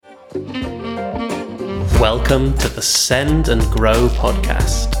Welcome to the Send and Grow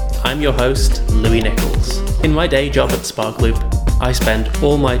podcast. I'm your host, Louis Nichols. In my day job at Sparkloop, I spend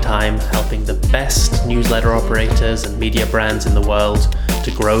all my time helping the best newsletter operators and media brands in the world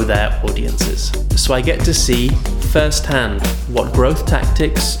to grow their audiences. So I get to see firsthand what growth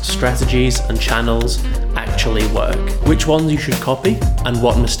tactics, strategies, and channels actually work, which ones you should copy, and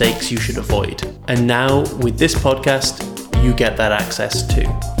what mistakes you should avoid. And now, with this podcast, you get that access too.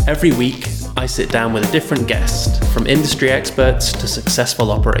 Every week, I sit down with a different guest, from industry experts to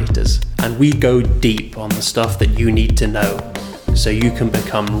successful operators, and we go deep on the stuff that you need to know so you can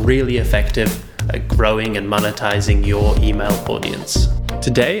become really effective at growing and monetizing your email audience.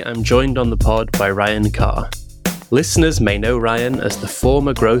 Today, I'm joined on the pod by Ryan Carr. Listeners may know Ryan as the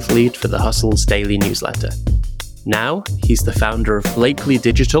former growth lead for The Hustle's daily newsletter. Now, he's the founder of Blakely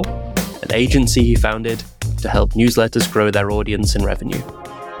Digital, an agency he founded to help newsletters grow their audience and revenue.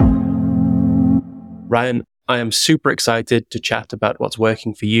 Ryan, I am super excited to chat about what's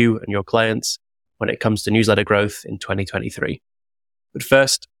working for you and your clients when it comes to newsletter growth in 2023. But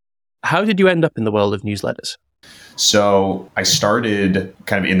first, how did you end up in the world of newsletters? So I started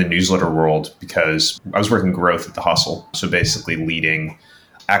kind of in the newsletter world because I was working growth at The Hustle. So basically leading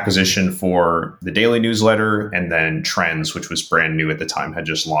acquisition for the daily newsletter, and then Trends, which was brand new at the time, had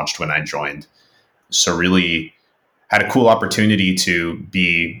just launched when I joined. So really had a cool opportunity to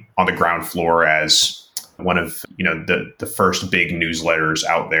be on the ground floor as one of, the first big newsletters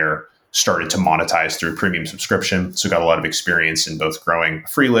out there started to monetize through premium subscription. So got a lot of experience in both growing a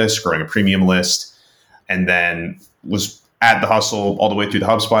free list, growing a premium list, and then was at The Hustle all the way through the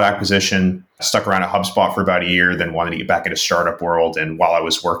HubSpot acquisition, stuck around at HubSpot for about a year, then wanted to get back into startup world. And while I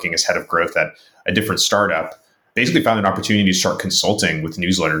was working as head of growth at a different startup, basically found an opportunity to start consulting with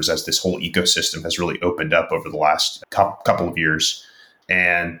newsletters as this whole ecosystem has really opened up over the last couple of years.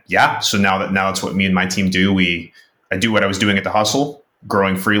 And so now that's what me and my team do. I do what I was doing at The Hustle,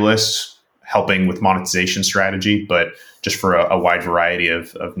 growing free lists, helping with monetization strategy, but just for a wide variety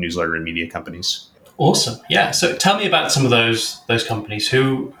of newsletter and media companies. Awesome. Yeah. So tell me about some of those companies.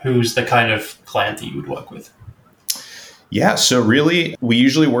 Who's the kind of client that you would work with? Yeah. So really, we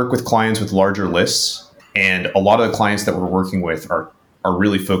usually work with clients with larger lists. And a lot of the clients that we're working with are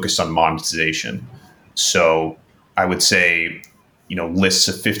really focused on monetization. So I would say, lists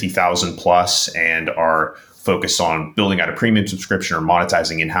of 50,000 plus and are focused on building out a premium subscription or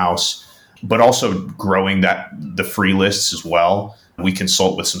monetizing in-house, but also growing the free lists as well. We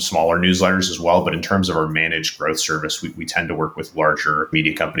consult with some smaller newsletters as well, but in terms of our managed growth service, we tend to work with larger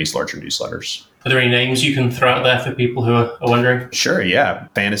media companies, larger newsletters. Are there any names you can throw out there for people who are wondering? Sure, yeah.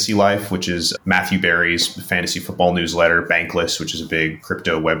 Fantasy Life, which is Matthew Berry's fantasy football newsletter. Bankless, which is a big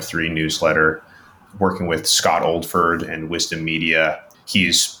crypto Web3 newsletter. Working with Scott Oldford and Wisdom Media.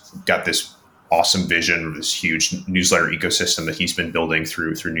 He's got this awesome vision of this huge newsletter ecosystem that he's been building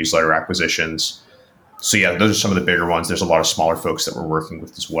through newsletter acquisitions. So yeah, those are some of the bigger ones. There's a lot of smaller folks that we're working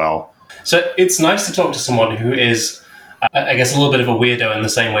with as well. So it's nice to talk to someone who is, I guess, a little bit of a weirdo in the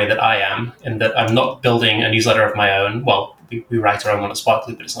same way that I am, in that I'm not building a newsletter of my own. Well, we write our own one at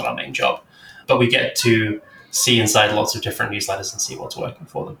Sparkloop, but it's not our main job. But we get to see inside lots of different newsletters and see what's working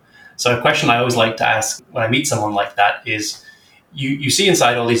for them. So a question I always like to ask when I meet someone like that is, you see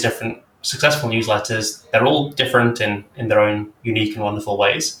inside all these different successful newsletters. They're all different in their own unique and wonderful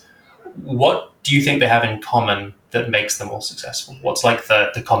ways. What do you think they have in common that makes them all successful? What's like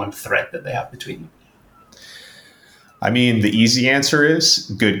the common thread that they have between them? I mean, the easy answer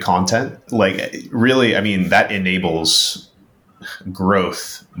is good content. Like, really, that enables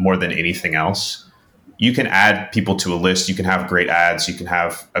growth more than anything else. You can add people to a list. You can have great ads. You can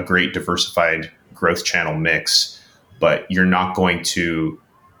have a great diversified growth channel mix, but you're not going to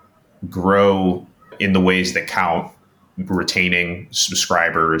grow in the ways that count, retaining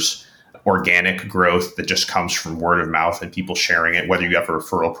subscribers, organic growth that just comes from word of mouth and people sharing it, whether you have a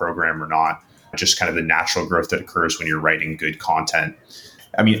referral program or not, just kind of the natural growth that occurs when you're writing good content.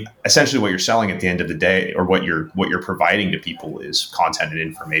 Essentially what you're selling at the end of the day, or what you're providing to people, is content and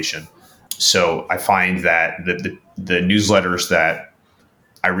information. So I find that the newsletters that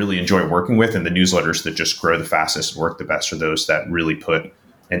I really enjoy working with, and the newsletters that just grow the fastest and work the best, are those that really put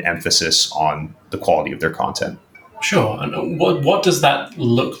an emphasis on the quality of their content. Sure. And what does that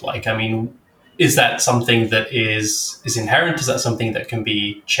look like? Is that something that is inherent? Is that something that can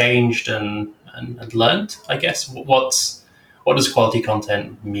be changed and learned, I guess? What does quality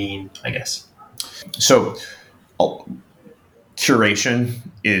content mean, I guess? So curation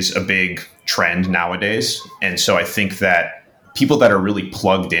is a big trend nowadays. And so I think that people that are really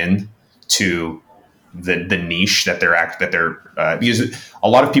plugged in to the niche that because a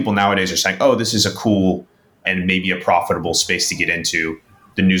lot of people nowadays are saying, oh, this is a cool and maybe a profitable space to get into,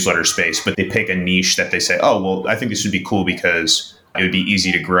 the newsletter space, but they pick a niche that they say, oh, well, I think this would be cool because it would be easy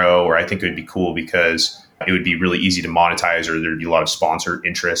to grow, or I think it would be cool because it would be really easy to monetize, or there'd be a lot of sponsor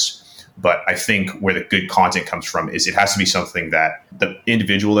interest. But I think where the good content comes from is it has to be something that the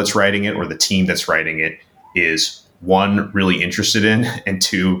individual that's writing it or the team that's writing it is, one, really interested in, and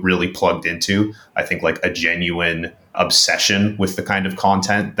two, really plugged into. I think like a genuine obsession with the kind of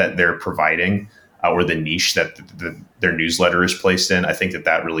content that they're providing, or the niche that their newsletter is placed in. I think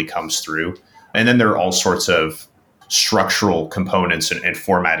that really comes through. And then there are all sorts of structural components and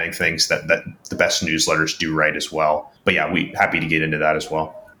formatting things that the best newsletters do right as well. But yeah, we happy to get into that as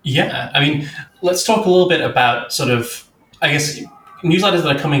well. Yeah, I mean, let's talk a little bit about sort of, I guess, newsletters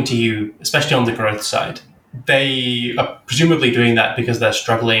that are coming to you, especially on the growth side. They are presumably doing that because they're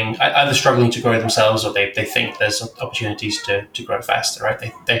either struggling to grow themselves, or they think there's opportunities to grow faster, right?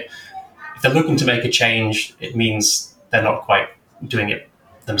 If they're looking to make a change, it means they're not quite doing it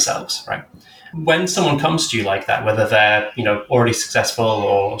themselves, right? When someone comes to you like that, whether they're already successful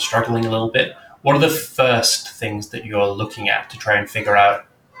or struggling a little bit, what are the first things that you're looking at to try and figure out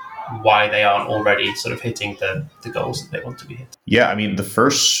why they aren't already sort of hitting the goals that they want to be hit? Yeah, I mean,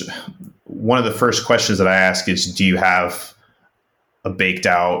 one of the first questions that I ask is, do you have a baked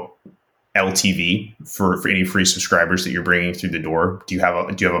out LTV for any free subscribers that you're bringing through the door? Do you have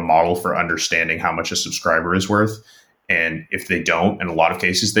a model for understanding how much a subscriber is worth? And if they don't, in a lot of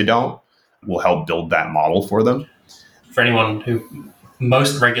cases they don't, we'll help build that model for them. For anyone who,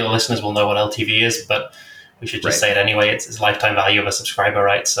 most regular listeners will know what LTV is, but we should just say it anyway. It's lifetime value of a subscriber,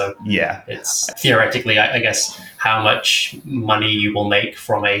 right? So yeah, it's theoretically, I guess, how much money you will make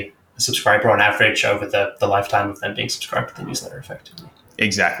from a subscriber on average over the lifetime of them being subscribed to the newsletter, effectively.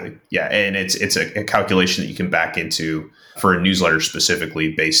 Exactly. Yeah. And it's a calculation that you can back into for a newsletter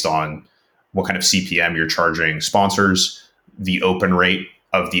specifically based on what kind of CPM you're charging sponsors, the open rate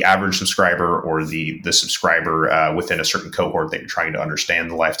of the average subscriber, or the subscriber within a certain cohort that you're trying to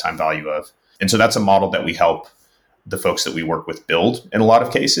understand the lifetime value of. And so that's a model that we help the folks that we work with build in a lot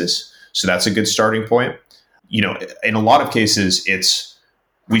of cases. So that's a good starting point. In a lot of cases,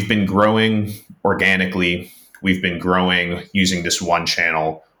 we've been growing organically. We've been growing using this one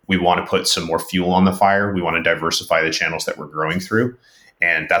channel. We want to put some more fuel on the fire. We want to diversify the channels that we're growing through.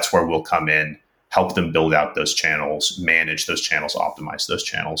 And that's where we'll come in, help them build out those channels, manage those channels, optimize those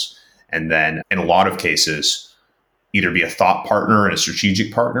channels. And then in a lot of cases, either be a thought partner and a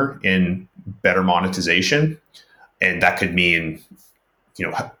strategic partner in better monetization. And that could mean,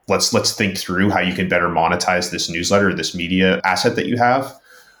 let's think through how you can better monetize this newsletter, this media asset that you have.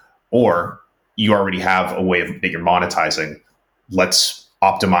 Or you already have a way that you're monetizing. Let's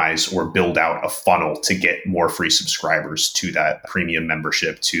optimize or build out a funnel to get more free subscribers to that premium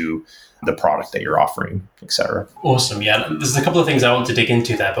membership, to the product that you're offering, et cetera. Awesome. Yeah, there's a couple of things I want to dig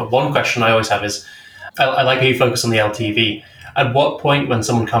into there. But one question I always have is, I like how you focus on the LTV. At what point when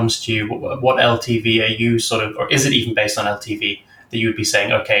someone comes to you, what LTV are you or is it even based on LTV that you would be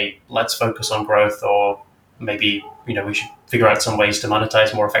saying, okay, let's focus on growth, or maybe, we should figure out some ways to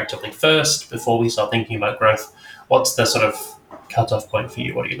monetize more effectively first before we start thinking about growth? What's the sort of cutoff point for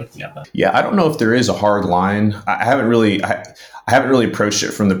you? What are you looking at there? Yeah, I don't know if there is a hard line. I haven't really approached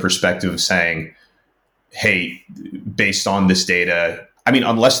it from the perspective of saying, hey, based on this data, I mean,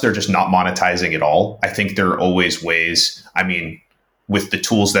 unless they're just not monetizing at all, I think there are always ways. I mean, with the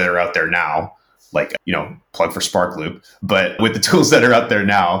tools that are out there now, like, plug for SparkLoop, but with the tools that are out there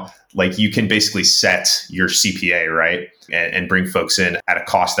now, like, you can basically set your CPA, right? And bring folks in at a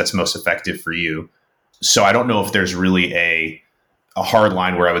cost that's most effective for you. So I don't know if there's really a hard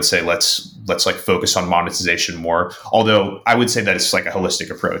line where I would say, let's like focus on monetization more. Although I would say that it's like a holistic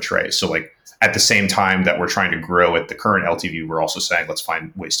approach, right? So like at the same time that we're trying to grow at the current LTV, we're also saying, let's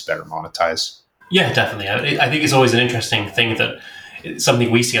find ways to better monetize. Yeah, definitely. I think it's always an interesting thing that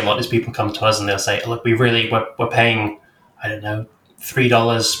something we see a lot is people come to us and they'll say, look, we're paying, I don't know,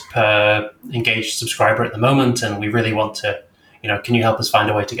 $3 per engaged subscriber at the moment, and we really want to, can you help us find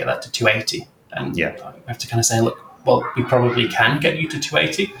a way to get that to 280? And I have to kind of say, look, well, we probably can get you to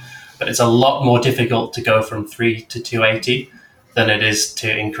 280, but it's a lot more difficult to go from 3 to 280 than it is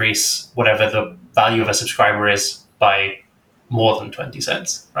to increase whatever the value of a subscriber is by more than 20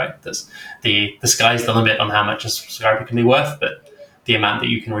 cents, right? The sky's the limit on how much a subscriber can be worth, but the amount that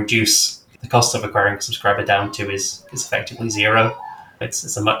you can reduce the cost of acquiring a subscriber down to is effectively zero.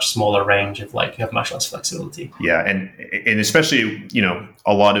 It's a much smaller range of you have much less flexibility. Yeah. And especially,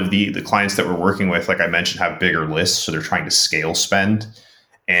 a lot of the clients that we're working with, like I mentioned, have bigger lists. So they're trying to scale spend.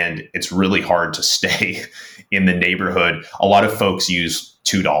 and it's really hard to stay in the neighborhood. A lot of folks use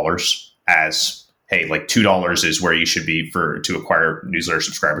 $2 as, hey, like $2 is where you should be to acquire newsletter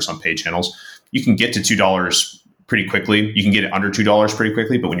subscribers on paid channels. You can get to $2 pretty quickly. You can get it under $2 pretty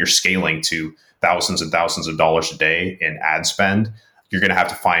quickly, but when you're scaling to thousands and thousands of dollars a day in ad spend, you're going to have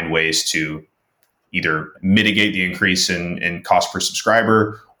to find ways to either mitigate the increase in cost per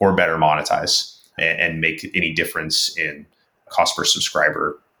subscriber or better monetize and make any difference in cost per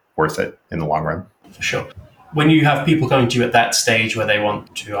subscriber worth it in the long run. For sure. When you have people coming to you at that stage where they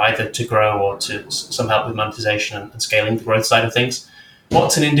want to either to grow or to some help with monetization and scaling the growth side of things,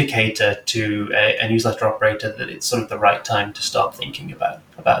 what's an indicator to a newsletter operator that it's sort of the right time to start thinking about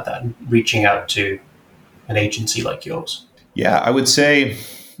that and reaching out to an agency like yours? Yeah, I would say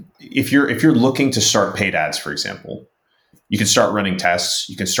if you're looking to start paid ads, for example, you can start running tests.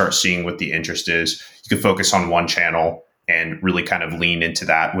 You can start seeing what the interest is. You can focus on one channel and really kind of lean into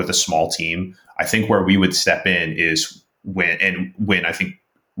that with a small team. I think where we would step in is when I think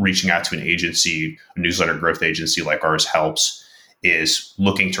reaching out to an agency, a newsletter growth agency like ours helps, is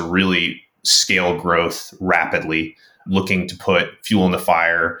looking to really scale growth rapidly, looking to put fuel in the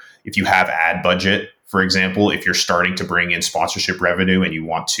fire. If you have ad budget, for example, if you're starting to bring in sponsorship revenue and you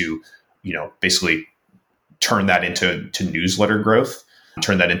want to, basically turn that into newsletter growth,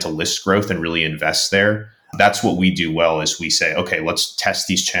 turn that into list growth and really invest there. That's what we do well is we say, okay, let's test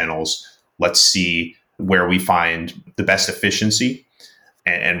these channels. Let's see where we find the best efficiency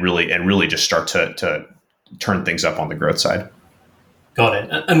and really just start to turn things up on the growth side. Got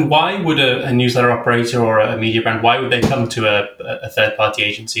it. And why would a newsletter operator or a media brand, why would they come to a third-party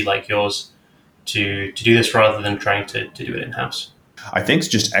agency like yours to do this rather than trying to do it in-house? I think it's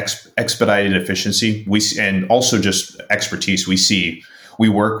just expedited efficiency. And also just expertise. We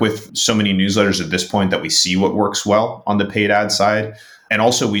work with so many newsletters at this point that we see what works well on the paid ad side. And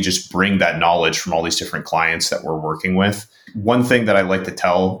also we just bring that knowledge from all these different clients that we're working with. One thing that I like to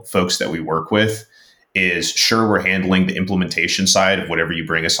tell folks that we work with is, sure, we're handling the implementation side of whatever you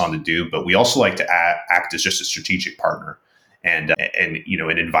bring us on to do, but we also like to act as just a strategic partner and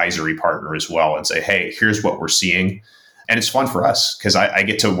an advisory partner as well, and say, hey, here's what we're seeing. And it's fun for us because I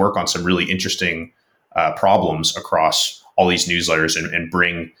get to work on some really interesting problems across all these newsletters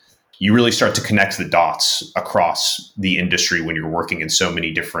and you really start to connect the dots across the industry when you're working in so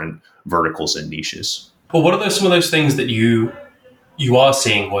many different verticals and niches. Well, what are some of those things that you are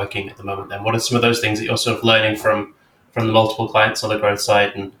seeing working at the moment then? What are some of those things that you're sort of learning from the multiple clients on the growth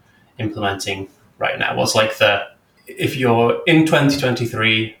side and implementing right now? What's like if you're in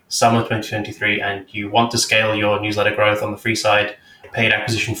 2023, summer 2023, and you want to scale your newsletter growth on the free side, paid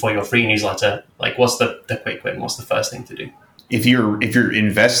acquisition for your free newsletter, like what's the quick win? What's the first thing to do? If you're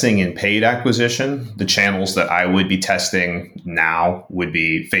investing in paid acquisition, the channels that I would be testing now would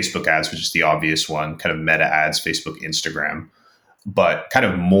be Facebook ads, which is the obvious one, kind of meta ads, Facebook, Instagram. But kind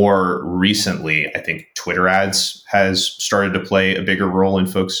of more recently, I think Twitter ads has started to play a bigger role in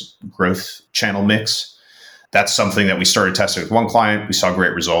folks' growth channel mix. That's something that we started testing with one client. We saw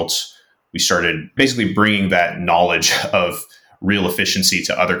great results. We started basically bringing that knowledge of real efficiency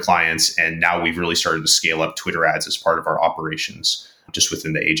to other clients. And now we've really started to scale up Twitter ads as part of our operations just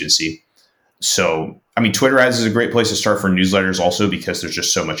within the agency. So, Twitter ads is a great place to start for newsletters also because there's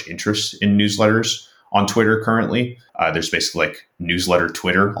just so much interest in newsletters on Twitter currently. There's basically like newsletter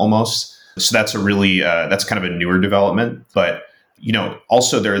Twitter almost. So that's that's kind of a newer development. But,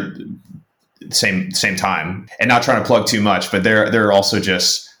 also they're same time, and not trying to plug too much, but there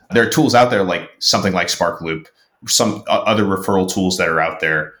are tools out there like something like Sparkloop, some other referral tools that are out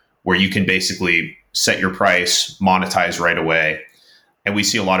there where you can basically set your price, monetize right away. And we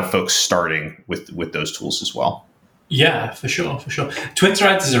see a lot of folks starting with those tools as well. Yeah, for sure. Twitter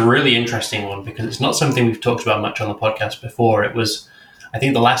ads is a really interesting one because it's not something we've talked about much on the podcast before. It was, I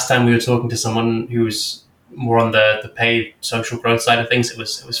think the last time we were talking to someone who was more on the paid social growth side of things, it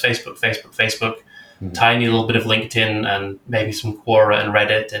was Facebook, mm-hmm. Tiny little bit of LinkedIn and maybe some Quora and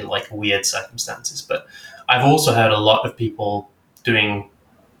Reddit in like weird circumstances. But I've also heard a lot of people doing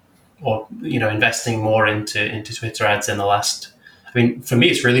or, investing more into Twitter ads in the last, for me,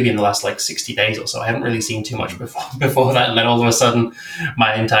 it's really been the last like 60 days or so. I haven't really seen too much before that. And then all of a sudden,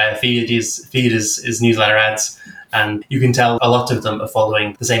 my entire feed is newsletter ads. And you can tell a lot of them are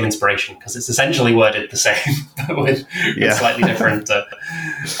following the same inspiration because it's essentially worded the same, but with slightly different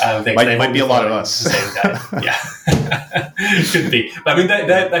things. Might be a lot of us. The same guy. Yeah, could be. But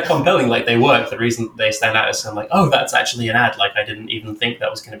they're compelling. Like they work. The reason they stand out is I'm like, oh, that's actually an ad. Like I didn't even think that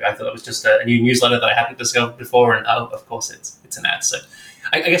was going to be. I thought it was just a new newsletter that I hadn't discovered before. And oh, of course it's an ad. So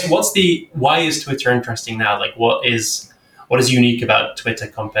I guess why is Twitter interesting now? Like what what is unique about Twitter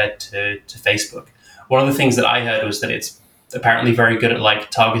compared to Facebook. One of the things that I heard was that it's apparently very good at like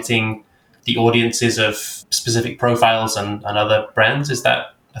targeting the audiences of specific profiles and other brands. Is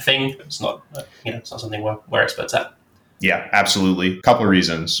that a thing? It's not, it's not something we're experts at. Yeah, absolutely. A couple of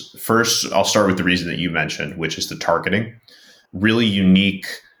reasons. First, I'll start with the reason that you mentioned, which is the targeting. Really unique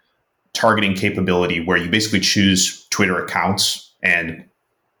targeting capability where you basically choose Twitter accounts, and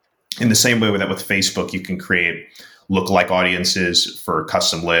in the same way that with Facebook, you can create lookalike audiences for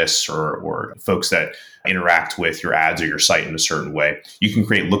custom lists or folks that interact with your ads or your site in a certain way. You can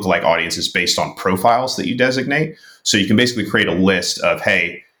create lookalike audiences based on profiles that you designate. So you can basically create a list of,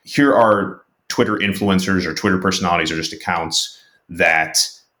 hey, here are Twitter influencers or Twitter personalities or just accounts that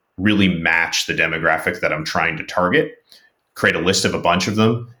really match the demographic that I'm trying to target. Create a list of a bunch of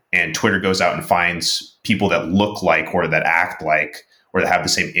them, and Twitter goes out and finds people that look like or that act like or that have the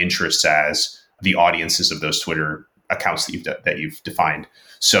same interests as the audiences of those Twitter accounts that you've defined.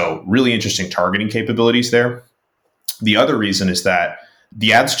 So really interesting targeting capabilities there. The other reason is that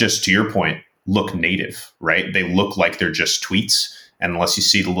the ads, just to your point, look native, right? They look like they're just tweets. And unless you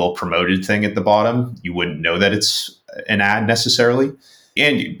see the little promoted thing at the bottom, you wouldn't know that it's an ad necessarily.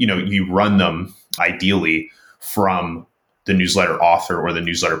 And you run them ideally from the newsletter author or the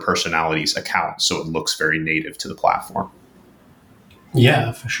newsletter personality's account, so it looks very native to the platform.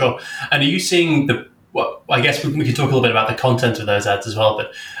 Yeah, for sure. And are you seeing I guess we can talk a little bit about the content of those ads as well,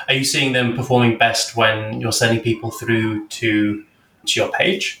 but are you seeing them performing best when you're sending people through to your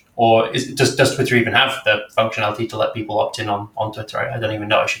page? Or does Twitter even have the functionality to let people opt in on Twitter? I don't even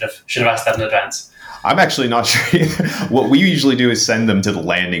know. I should have asked that in advance. I'm actually not sure. What we usually do is send them to the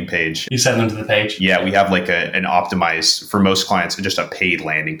landing page. You send them to the page? Yeah, we have like an optimized, for most clients, just a paid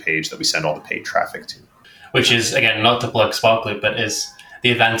landing page that we send all the paid traffic to. Which is, again, not to plug Sparkloop, but is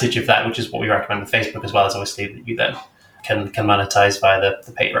the advantage of that, which is what we recommend with Facebook as well, is obviously that you then can monetize via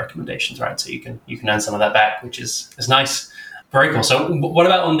the paid recommendations, right? So you can earn some of that back, which is nice. Very cool. So what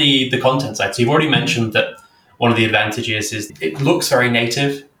about on the content side? So you've already mentioned that one of the advantages is it looks very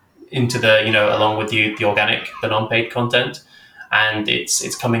native into the, along with the organic, the non-paid content. And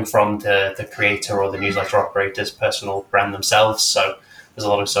it's coming from the creator or the newsletter operator's personal brand themselves. So there's a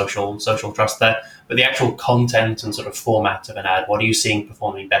lot of social trust there. But the actual content and sort of format of an ad, what are you seeing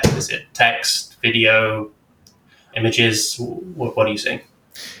performing better? Is it text, video, images? What are you seeing?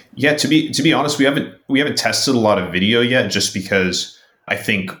 Yeah, to be honest, we haven't tested a lot of video yet, just because I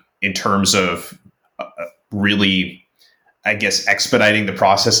think in terms of really, I guess, expediting the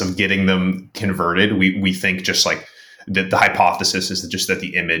process of getting them converted, we think just like the hypothesis is that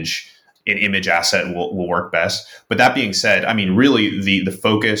an image asset will work best. But that being said, I mean, really the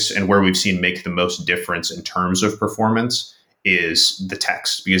focus and where we've seen make the most difference in terms of performance is the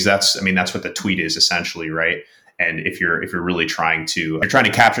text, because that's what the tweet is essentially, right? And if you're really trying to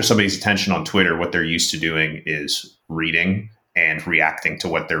capture somebody's attention on Twitter, what they're used to doing is reading and reacting to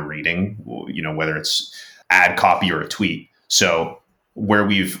what they're reading, whether it's ad copy or a tweet. So where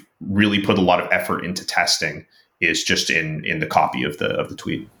we've really put a lot of effort into testing is just in the copy of the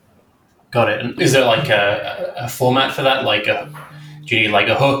tweet. Got it. And is there like a format for that? Do you need like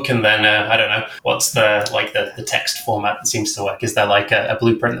a hook and then I don't know, what's the text format that seems to work? Is there like a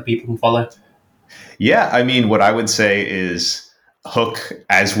blueprint that people can follow? Yeah, I mean, what I would say is hook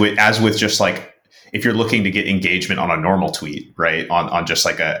as with just like if you're looking to get engagement on a normal tweet, right? On just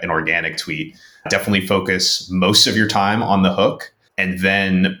like an organic tweet, definitely focus most of your time on the hook. And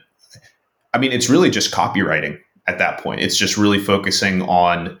then, I mean, it's really just copywriting at that point. It's just really focusing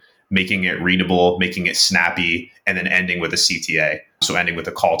on making it readable, making it snappy, and then ending with a CTA. So ending with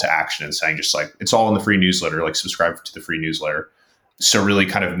a call to action and saying just like, it's all in the free newsletter, like subscribe to the free newsletter. So really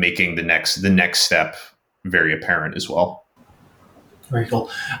kind of making the next step very apparent as well. Very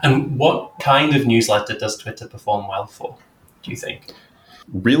cool. And what kind of newsletter does Twitter perform well for, do you think?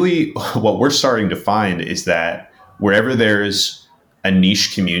 Really, what we're starting to find is that wherever there's a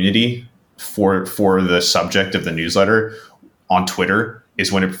niche community for the subject of the newsletter on Twitter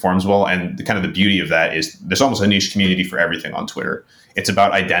is when it performs well. And the beauty of that is there's almost a niche community for everything on Twitter. It's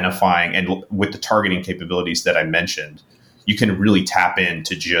about identifying, and with the targeting capabilities that I mentioned, you can really tap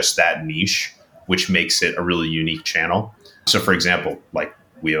into just that niche, which makes it a really unique channel. So for example, like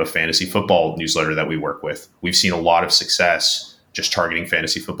we have a fantasy football newsletter that we work with. We've seen a lot of success just targeting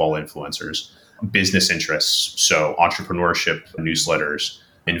fantasy football influencers, business interests. So entrepreneurship newsletters,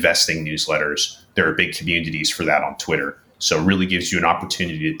 investing newsletters, there are big communities for that on Twitter. So it really gives you an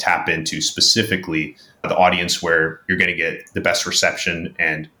opportunity to tap into specifically the audience where you're going to get the best reception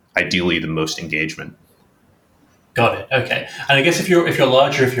and ideally the most engagement. Got it. Okay. And I guess if you're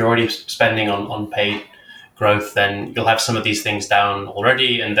larger, if you're already spending on paid growth, then you'll have some of these things down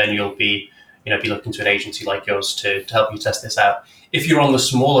already, and then you'll be looking to an agency like yours to help you test this out. If you're on the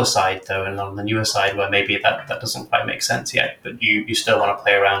smaller side, though, and on the newer side where maybe that doesn't quite make sense yet, but you still want to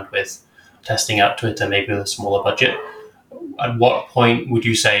play around with testing out Twitter, maybe with a smaller budget, at what point would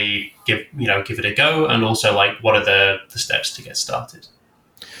you say give it a go? And also, like, what are the steps to get started?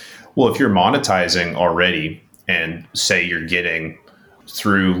 Well, if you're monetizing already and say you're getting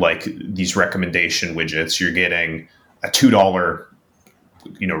through like these recommendation widgets, you're getting a $2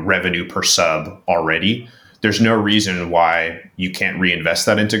 revenue per sub already, there's no reason why you can't reinvest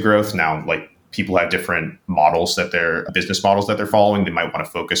that into growth. Now, like, people have different business models that they're following. They might want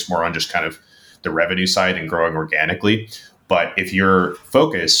to focus more on just kind of the revenue side and growing organically. But if your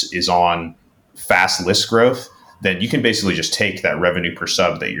focus is on fast list growth, then you can basically just take that revenue per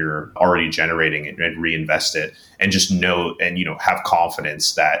sub that you're already generating and reinvest it, and just know and have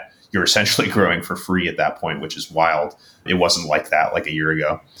confidence that you're essentially growing for free at that point, which is wild. It wasn't like that like a year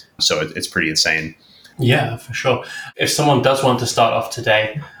ago. So it's pretty insane. Yeah, for sure. If someone does want to start off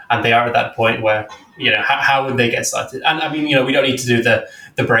today and they are at that point where, how would they get started? And I mean, we don't need to do the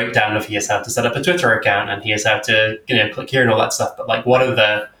breakdown of here's how to set up a Twitter account and here's how to, click here and all that stuff. But like, what are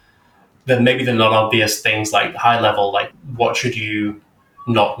the maybe the non-obvious things, like high level, like what should you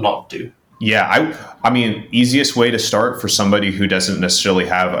not do? Yeah, I mean, easiest way to start for somebody who doesn't necessarily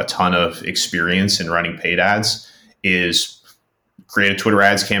have a ton of experience in running paid ads is create a Twitter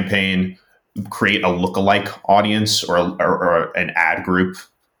ads campaign, create a lookalike audience or an ad group,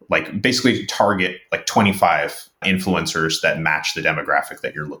 like basically target like 25 influencers that match the demographic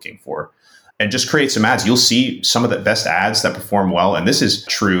that you're looking for, and just create some ads. You'll see some of the best ads that perform well. And this is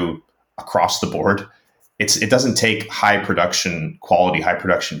true across the board. It doesn't take high production quality, high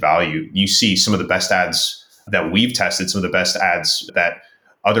production value. You see some of the best ads that we've tested, some of the best ads that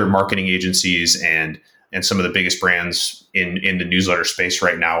other marketing agencies and some of the biggest brands in the newsletter space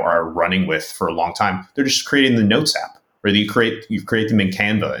right now are running with for a long time. They're just creating the Notes app, or you create them in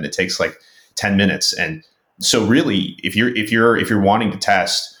Canva, and it takes like 10 minutes. And so really, if you're wanting to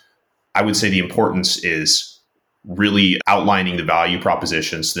test, I would say the importance is really outlining the value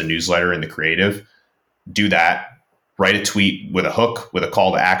propositions to the newsletter and the creative. Do that, write a tweet with a hook, with a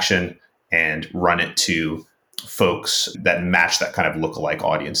call to action, and run it to folks that match that kind of lookalike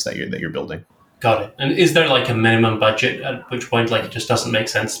audience that you're building. Got it. And is there like a minimum budget at which point like it just doesn't make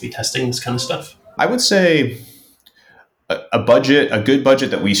sense to be testing this kind of stuff? I would say a good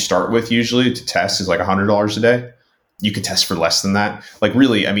budget that we start with usually to test is like $100 a day. You could test for less than that. Like,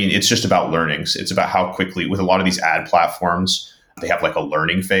 really, I mean, it's just about learnings. It's about how quickly, with a lot of these ad platforms, they have like a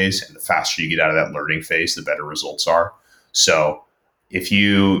learning phase, and the faster you get out of that learning phase, the better results are. So if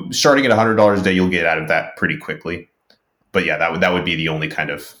you starting at $100 a day, you'll get out of that pretty quickly. But yeah, that would be the only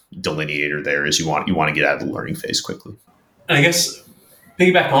kind of delineator there, is you want to get out of the learning phase quickly. And I guess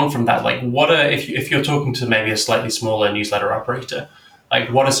piggyback on from that, like, if you're talking to maybe a slightly smaller newsletter operator, like,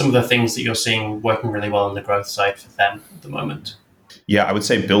 what are some of the things that you're seeing working really well on the growth side for them at the moment? Yeah, I would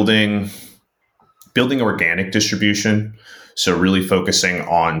say building organic distribution. So really focusing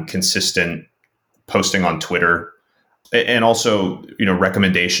on consistent posting on Twitter, and also,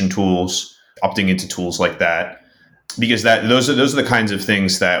 recommendation tools, opting into tools like that, because those are the kinds of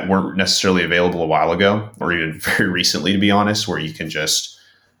things that weren't necessarily available a while ago, or even very recently, to be honest, where you can just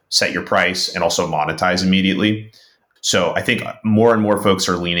set your price and also monetize immediately. So I think more and more folks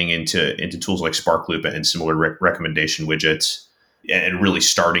are leaning into tools like Sparkloop and similar recommendation widgets, and really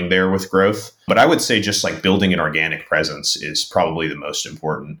starting there with growth. But I would say just like building an organic presence is probably the most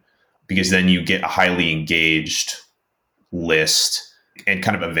important, because then you get a highly engaged list and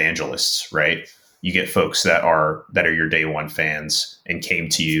kind of evangelists, right? You get folks that are your day one fans and came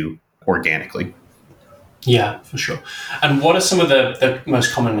to you organically. Yeah, for sure. And what are some of the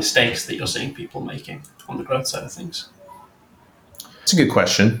most common mistakes that you're seeing people making on the growth side of things? It's a good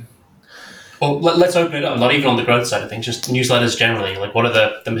question. Well, let's open it up, not even on the growth side of things, just newsletters generally. Like, what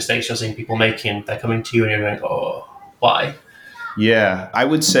are the mistakes you're seeing people making? They're coming to you and you're going, oh, why? Yeah, I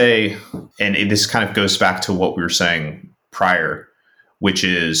would say, and this kind of goes back to what we were saying prior, which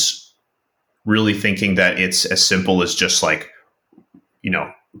is really thinking that it's as simple as just like,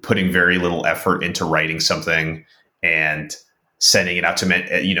 putting very little effort into writing something and sending it out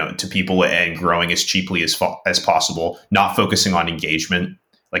to people and growing as cheaply as possible, not focusing on engagement.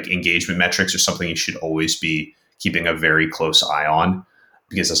 Like, engagement metrics are something you should always be keeping a very close eye on,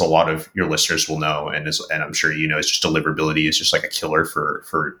 because as a lot of your listeners will know, and I'm sure it's just deliverability is just like a killer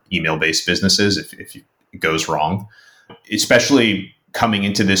for email-based businesses if it goes wrong. Especially coming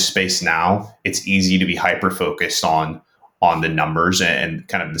into this space now, it's easy to be hyper-focused on the numbers and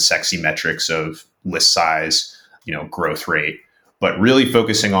kind of the sexy metrics of list size, growth rate, but really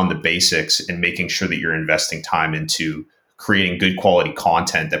focusing on the basics and making sure that you're investing time into creating good quality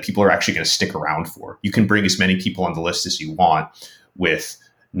content that people are actually going to stick around for. You can bring as many people on the list as you want with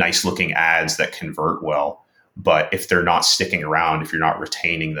nice looking ads that convert well. But if they're not sticking around, if you're not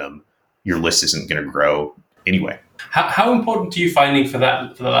retaining them, your list isn't going to grow anyway. How important are you finding for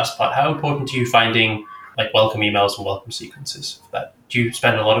the last part? How important are you finding like welcome emails and welcome sequences for that? Do you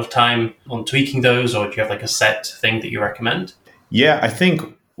spend a lot of time on tweaking those, or do you have like a set thing that you recommend? Yeah, I think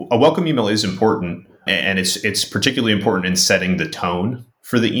a welcome email is important, and it's particularly important in setting the tone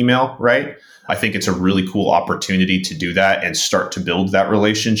for the email, right? I think it's a really cool opportunity to do that and start to build that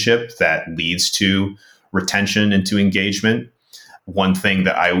relationship that leads to retention and to engagement. One thing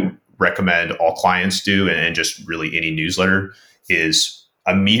that I recommend all clients do, and just really any newsletter, is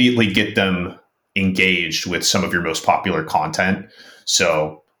immediately get them engaged with some of your most popular content.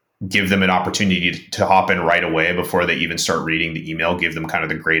 So give them an opportunity to hop in right away before they even start reading the email, give them kind of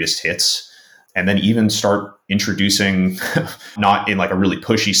the greatest hits, and then even start introducing, not in like a really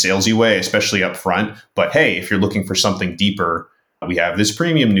pushy salesy way, especially up front, but hey, if you're looking for something deeper, we have this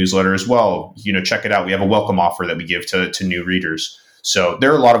premium newsletter as well. Check it out. We have a welcome offer that we give to new readers. So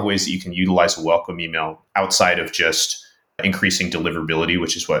there are a lot of ways that you can utilize a welcome email outside of just increasing deliverability,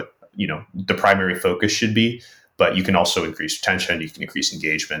 which is what, the primary focus should be. But you can also increase retention. You can increase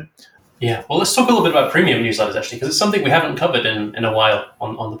engagement. Yeah. Well, let's talk a little bit about premium newsletters, actually, because it's something we haven't covered in a while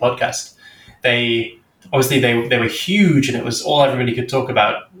on the podcast. They were huge, and it was all everybody could talk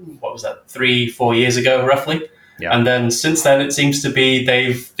about. What was that, 3-4 years ago, roughly? Yeah. And then since then, it seems to be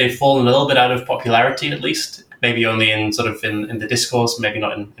they've fallen a little bit out of popularity, at least. Maybe only in sort of in the discourse, maybe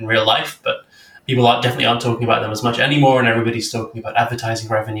not in real life, but people definitely aren't talking about them as much anymore, and everybody's talking about advertising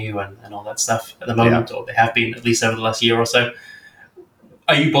revenue and all that stuff at the moment, or they have been at least over the last year or so.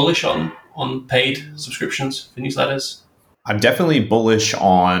 Are you bullish on paid subscriptions for newsletters? I'm definitely bullish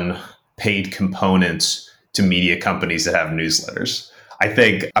on paid components to media companies that have newsletters. I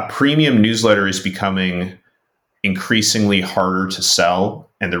think a premium newsletter is becoming increasingly harder to sell.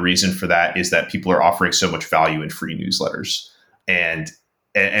 And the reason for that is that people are offering so much value in free newsletters. And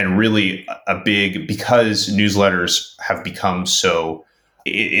really because newsletters have become so,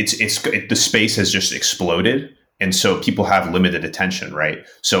 the space has just exploded. And so people have limited attention, right?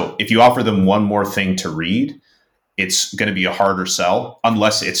 So if you offer them one more thing to read, it's going to be a harder sell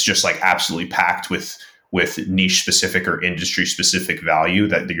unless it's just like absolutely packed with niche specific or industry specific value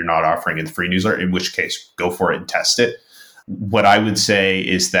that you're not offering in the free newsletter, in which case go for it and test it. What I would say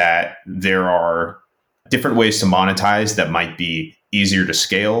is that there are different ways to monetize that might be easier to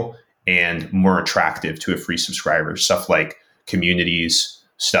scale and more attractive to a free subscriber. Stuff like communities,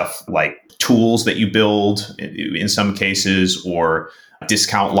 stuff like tools that you build in some cases, or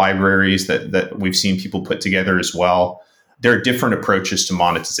discount libraries that we've seen people put together as well. There are different approaches to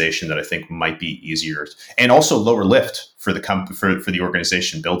monetization that I think might be easier and also lower lift for the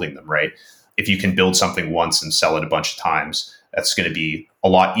organization building them, right? If you can build something once and sell it a bunch of times, that's going to be a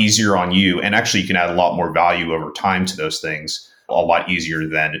lot easier on you. And actually you can add a lot more value over time to those things, a lot easier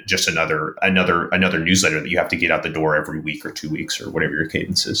than just another newsletter that you have to get out the door every week or 2 weeks or whatever your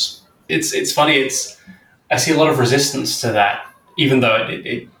cadence is. It's funny. I see a lot of resistance to that, even though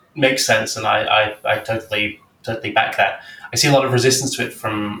it makes sense. And I totally back that. I see a lot of resistance to it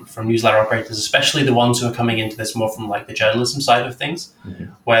from newsletter operators, especially the ones who are coming into this more from like the journalism side of things,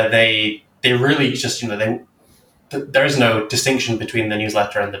 where they really just, there is no distinction between the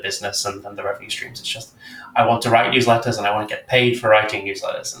newsletter and the business and the revenue streams. It's just, I want to write newsletters and I want to get paid for writing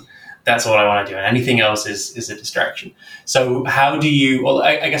newsletters. And that's what I want to do. And anything else is a distraction. So how do you, well,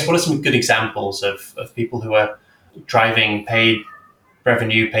 I guess, what are some good examples of people who are driving paid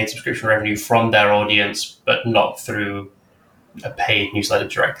subscription revenue from their audience, but not through a paid newsletter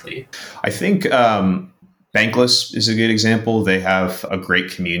directly? I think Bankless is a good example. They have a great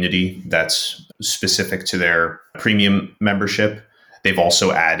community that's specific to their premium membership. They've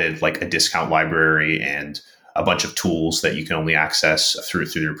also added like a discount library and a bunch of tools that you can only access through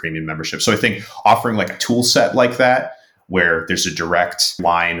their premium membership. So I think offering like a tool set like that, where there's a direct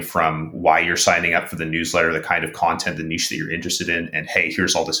line from why you're signing up for the newsletter, the kind of content, the niche that you're interested in, and hey,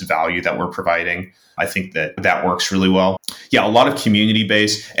 here's all this value that we're providing. I think that works really well. Yeah, a lot of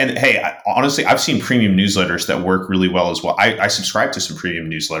community-based. And hey, honestly, I've seen premium newsletters that work really well as well. I subscribe to some premium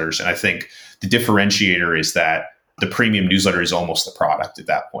newsletters, and I think the differentiator is that the premium newsletter is almost the product at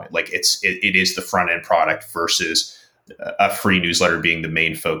that point. Like it is the front-end product versus a free newsletter being the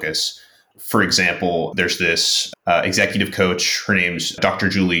main focus. For example, there's this executive coach. Her name's Dr.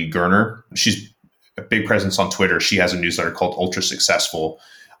 Julie Gerner. She's a big presence on Twitter. She has a newsletter called Ultra Successful.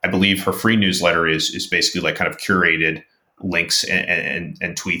 I believe her free newsletter is basically like kind of curated links and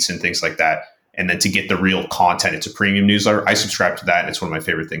tweets and things like that. And then to get the real content, it's a premium newsletter. I subscribe to that, and it's one of my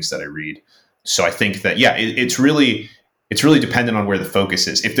favorite things that I read. So I think that, yeah, it's really dependent on where the focus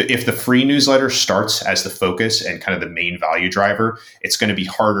is. If the free newsletter starts as the focus and kind of the main value driver, it's going to be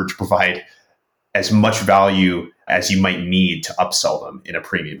harder to provide as much value as you might need to upsell them in a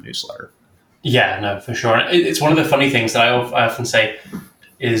premium newsletter. Yeah, no, for sure. It's one of the funny things that I often say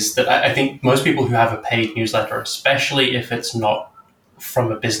is that I think most people who have a paid newsletter, especially if it's not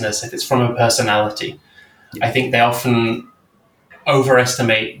from a business, if it's from a personality, I think they often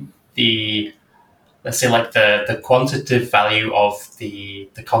overestimate the, let's say, like the quantitative value of the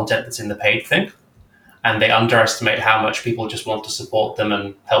content that's in the paid thing. And they underestimate how much people just want to support them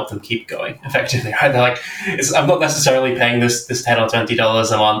and help them keep going effectively, right? They're like, I'm not necessarily paying this $10 or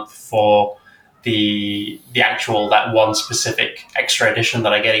 $20 a month for the actual, that one specific extra edition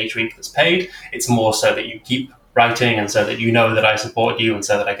that I get each week that's paid. It's more so that you keep writing, and so that you know that I support you, and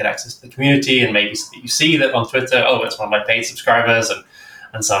so that I get access to the community, and maybe so that you see that on Twitter, oh, it's one of my paid subscribers,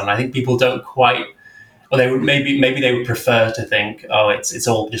 and so on. And I think people don't quite, or they would maybe they would prefer to think, oh, it's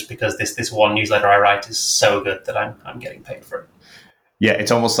all just because this one newsletter I write is so good that I'm getting paid for it. Yeah,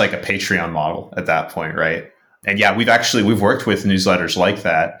 it's almost like a Patreon model at that point, right? And yeah, we've worked with newsletters like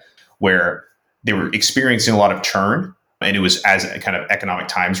that where they were experiencing a lot of churn, and it was as kind of economic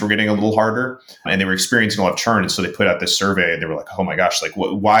times were getting a little harder, and they were experiencing a lot of churn. And so they put out this survey, and they were like, oh my gosh, like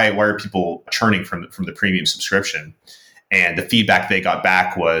why are people churning from the premium subscription? And the feedback they got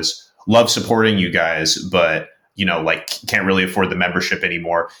back was, love supporting you guys, but like can't really afford the membership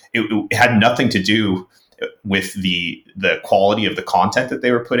anymore. It had nothing to do with the quality of the content that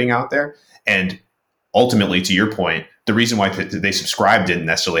they were putting out there. And ultimately, to your point, the reason why they subscribed didn't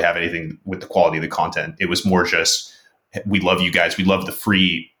necessarily have anything with the quality of the content. It was more just, we love you guys. We love the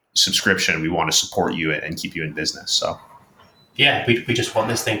free subscription. We want to support you and keep you in business. So yeah, we just want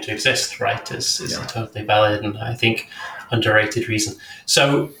this thing to exist, right? Is a totally valid and I think underrated reason.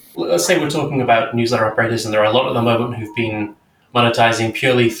 So let's say we're talking about newsletter operators, and there are a lot at the moment who've been monetizing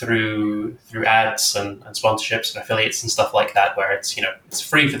purely through ads and sponsorships and affiliates and stuff like that, where it's it's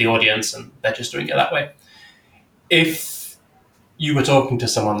free for the audience and they're just doing it that way. If you were talking to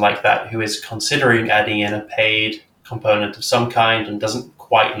someone like that who is considering adding in a paid component of some kind and doesn't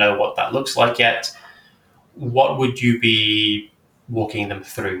quite know what that looks like yet, what would you be walking them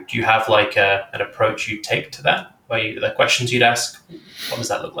through? Do you have like an approach you take to that? The questions you'd ask, what does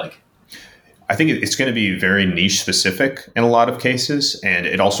that look like? I think it's going to be very niche specific in a lot of cases. And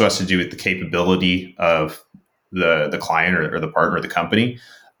it also has to do with the capability of the client or the partner or the company.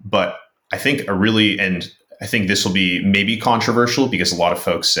 But I think I think this will be maybe controversial because a lot of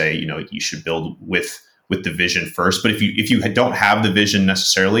folks say, you should build with the vision first. But if you don't have the vision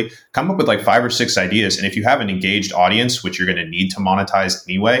necessarily, come up with like 5 or 6 ideas. And if you have an engaged audience, which you're going to need to monetize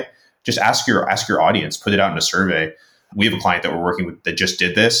anyway, just ask your audience, put it out in a survey. We have a client that we're working with that just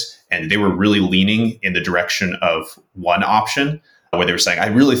did this, and they were really leaning in the direction of one option where they were saying, I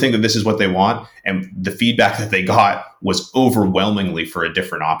really think that this is what they want. And the feedback that they got was overwhelmingly for a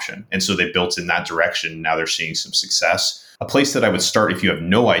different option. And so they built in that direction. Now they're seeing some success. A place that I would start if you have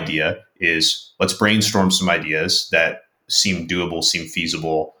no idea is let's brainstorm some ideas that seem doable, seem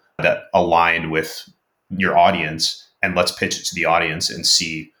feasible, that align with your audience, and let's pitch it to the audience and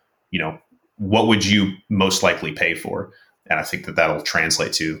see, what would you most likely pay for? And I think that that'll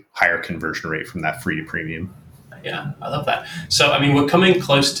translate to higher conversion rate from that free to premium. Yeah, I love that. So, we're coming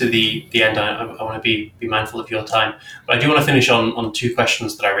close to the end. I want to be mindful of your time, but I do want to finish on 2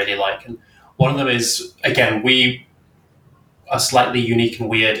 questions that I really like. And one of them is, again, we are slightly unique and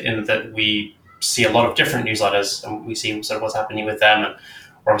weird in that we see a lot of different newsletters, and we see sort of what's happening with them. And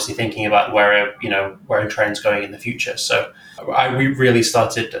we're obviously thinking about where trend's going in the future. So we really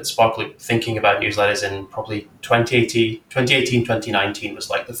started at Sparkloop thinking about newsletters in probably 2018, 2019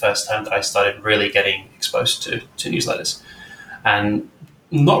 was like the first time that I started really getting exposed to newsletters. And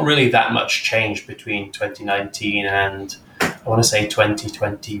not really that much changed between 2019 and I want to say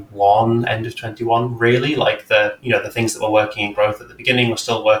 2021, end of 21, really. Like the things that were working in growth at the beginning were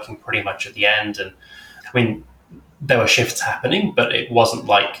still working pretty much at the end. And there were shifts happening, but it wasn't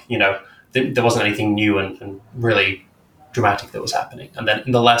like, there wasn't anything new and really dramatic that was happening. And then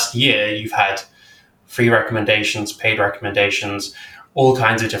in the last year, you've had free recommendations, paid recommendations, all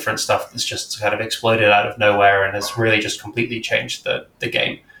kinds of different stuff that's just kind of exploded out of nowhere and has really just completely changed the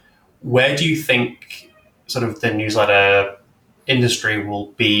game. Where do you think sort of the newsletter industry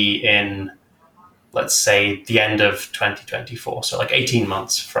will be in, let's say, the end of 2024? So like 18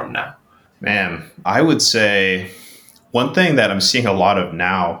 months from now. Man, I would say One thing that I'm seeing a lot of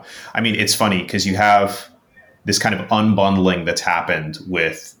now, I mean, it's funny because you have this kind of unbundling that's happened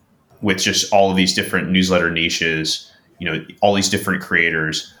with just all of these different newsletter niches, all these different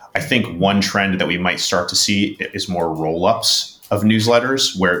creators. I think one trend that we might start to see is more roll-ups of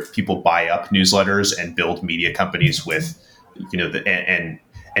newsletters, where people buy up newsletters and build media companies with,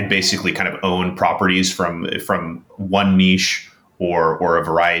 and basically kind of own properties from one niche or a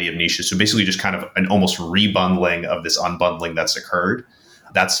variety of niches. So basically just kind of an almost rebundling of this unbundling that's occurred.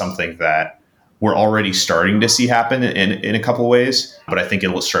 That's something that we're already starting to see happen in a couple of ways, but I think it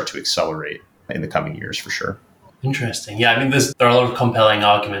will start to accelerate in the coming years for sure. Interesting. Yeah, I mean, there are a lot of compelling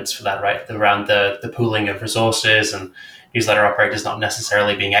arguments for that, right? Around the pooling of resources and newsletter operators not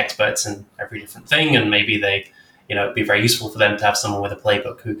necessarily being experts in every different thing. And maybe it'd be very useful for them to have someone with a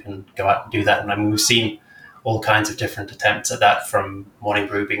playbook who can go out and do that. And I mean, we've seen all kinds of different attempts at that, from Morning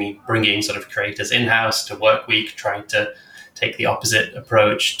Brew bringing sort of creators in-house to Workweek, trying to take the opposite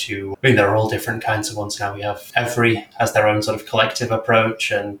approach to, I mean, there are all different kinds of ones now. We have Every has their own sort of collective approach.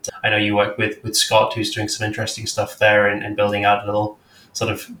 And I know you work with Scott, who's doing some interesting stuff there in building out a little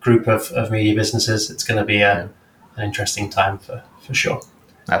sort of group of media businesses. It's going to be an interesting time for sure.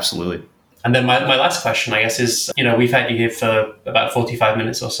 Absolutely. And then my last question, I guess, is, we've had you here for about 45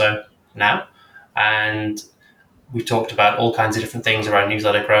 minutes or so now, and we've talked about all kinds of different things around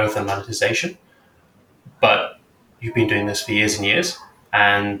newsletter growth and monetization, but you've been doing this for years and years.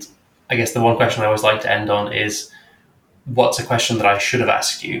 And I guess the one question I always like to end on is, what's a question that I should have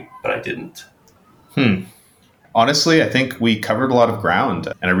asked you, but I didn't? Honestly, I think we covered a lot of ground,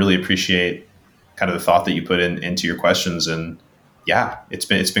 and I really appreciate kind of the thought that you put into your questions. And yeah, it's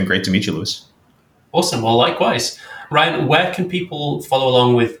been great to meet you, Lewis. Awesome. Well, likewise. Ryan, where can people follow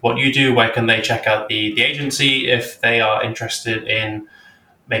along with what you do? Where can they check out the agency if they are interested in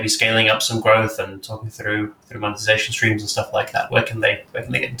maybe scaling up some growth and talking through monetization streams and stuff like that? Where can they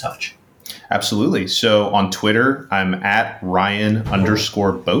get in touch? Absolutely. So on Twitter, I'm at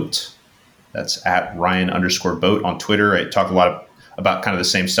Ryan_boat. That's at Ryan_boat on Twitter. I talk a lot about kind of the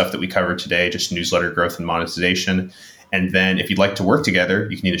same stuff that we covered today, just newsletter growth and monetization. And then if you'd like to work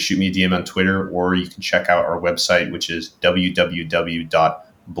together, you can either shoot me a DM on Twitter, or you can check out our website, which is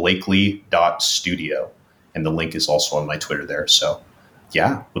www.blakely.studio. And the link is also on my Twitter there. So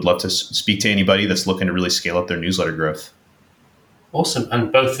yeah, would love to speak to anybody that's looking to really scale up their newsletter growth. Awesome.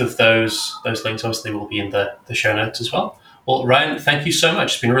 And both of those links obviously will be in the show notes as well. Well, Ryan, thank you so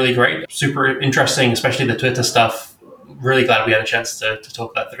much. It's been really great. Super interesting, especially the Twitter stuff. Really glad we had a chance to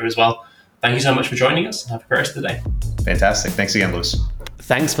talk that through as well. Thank you so much for joining us, and have a great rest of the day. Fantastic. Thanks again, Lewis.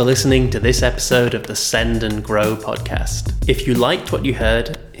 Thanks for listening to this episode of the Send and Grow podcast. If you liked what you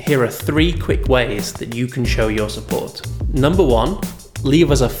heard, here are 3 quick ways that you can show your support. Number 1,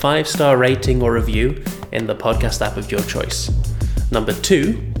 leave us a 5-star rating or review in the podcast app of your choice. Number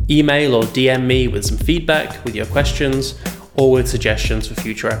 2, email or DM me with some feedback, with your questions, or with suggestions for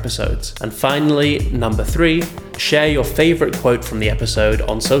future episodes. And finally, number 3, share your favorite quote from the episode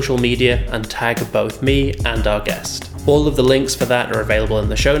on social media and tag both me and our guest. All of the links for that are available in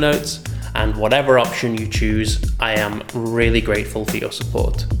the show notes, and whatever option you choose, I am really grateful for your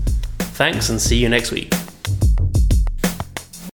support. Thanks, and see you next week.